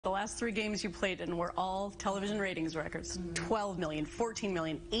The last 3 games you played in were all television ratings records. 12 million, 14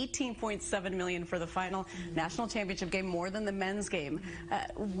 million, 18.7 million for the final national championship game, more than the men's game.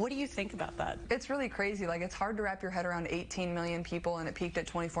 What do you think about that? It's really crazy. Like, it's hard to wrap your head around 18 million people, and it peaked at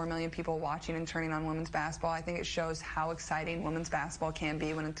 24 million people watching and turning on women's basketball. I think it shows how exciting women's basketball can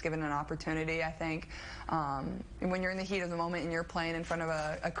be when it's given an opportunity. I think when you're in the heat of the moment and you're playing in front of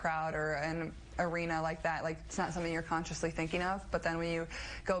a crowd or an arena like that, like, it's not something you're consciously thinking of. But then when you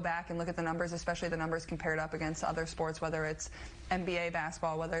go back and look at the numbers, especially the numbers compared up against other sports, whether it's NBA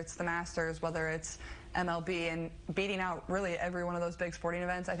basketball, whether it's the Masters, whether it's MLB, and beating out really every one of those big sporting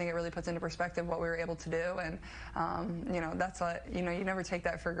events, I think it really puts into perspective what we were able to do. And that's you never take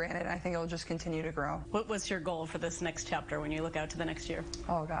that for granted. And I think it'll just continue to grow. What's your goal for this next chapter when you look out to the next year?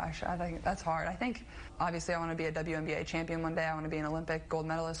 Oh gosh, I think that's hard. I think obviously I want to be a WNBA champion one day. I want to be an Olympic gold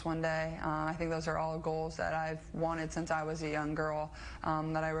medalist one day. I think those are all goals that I've wanted since I was a young girl,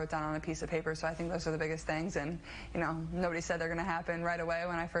 that I wrote down on a piece of paper. So I think those are the biggest things. And nobody said they're going to happen right away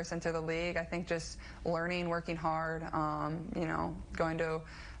when I first entered the league. I think just learning, working hard, going to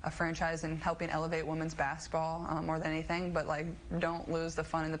a franchise and helping elevate women's basketball more than anything. But don't lose the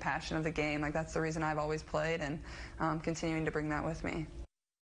fun and the passion of the game. That's the reason I've always played, and continuing to bring that with me.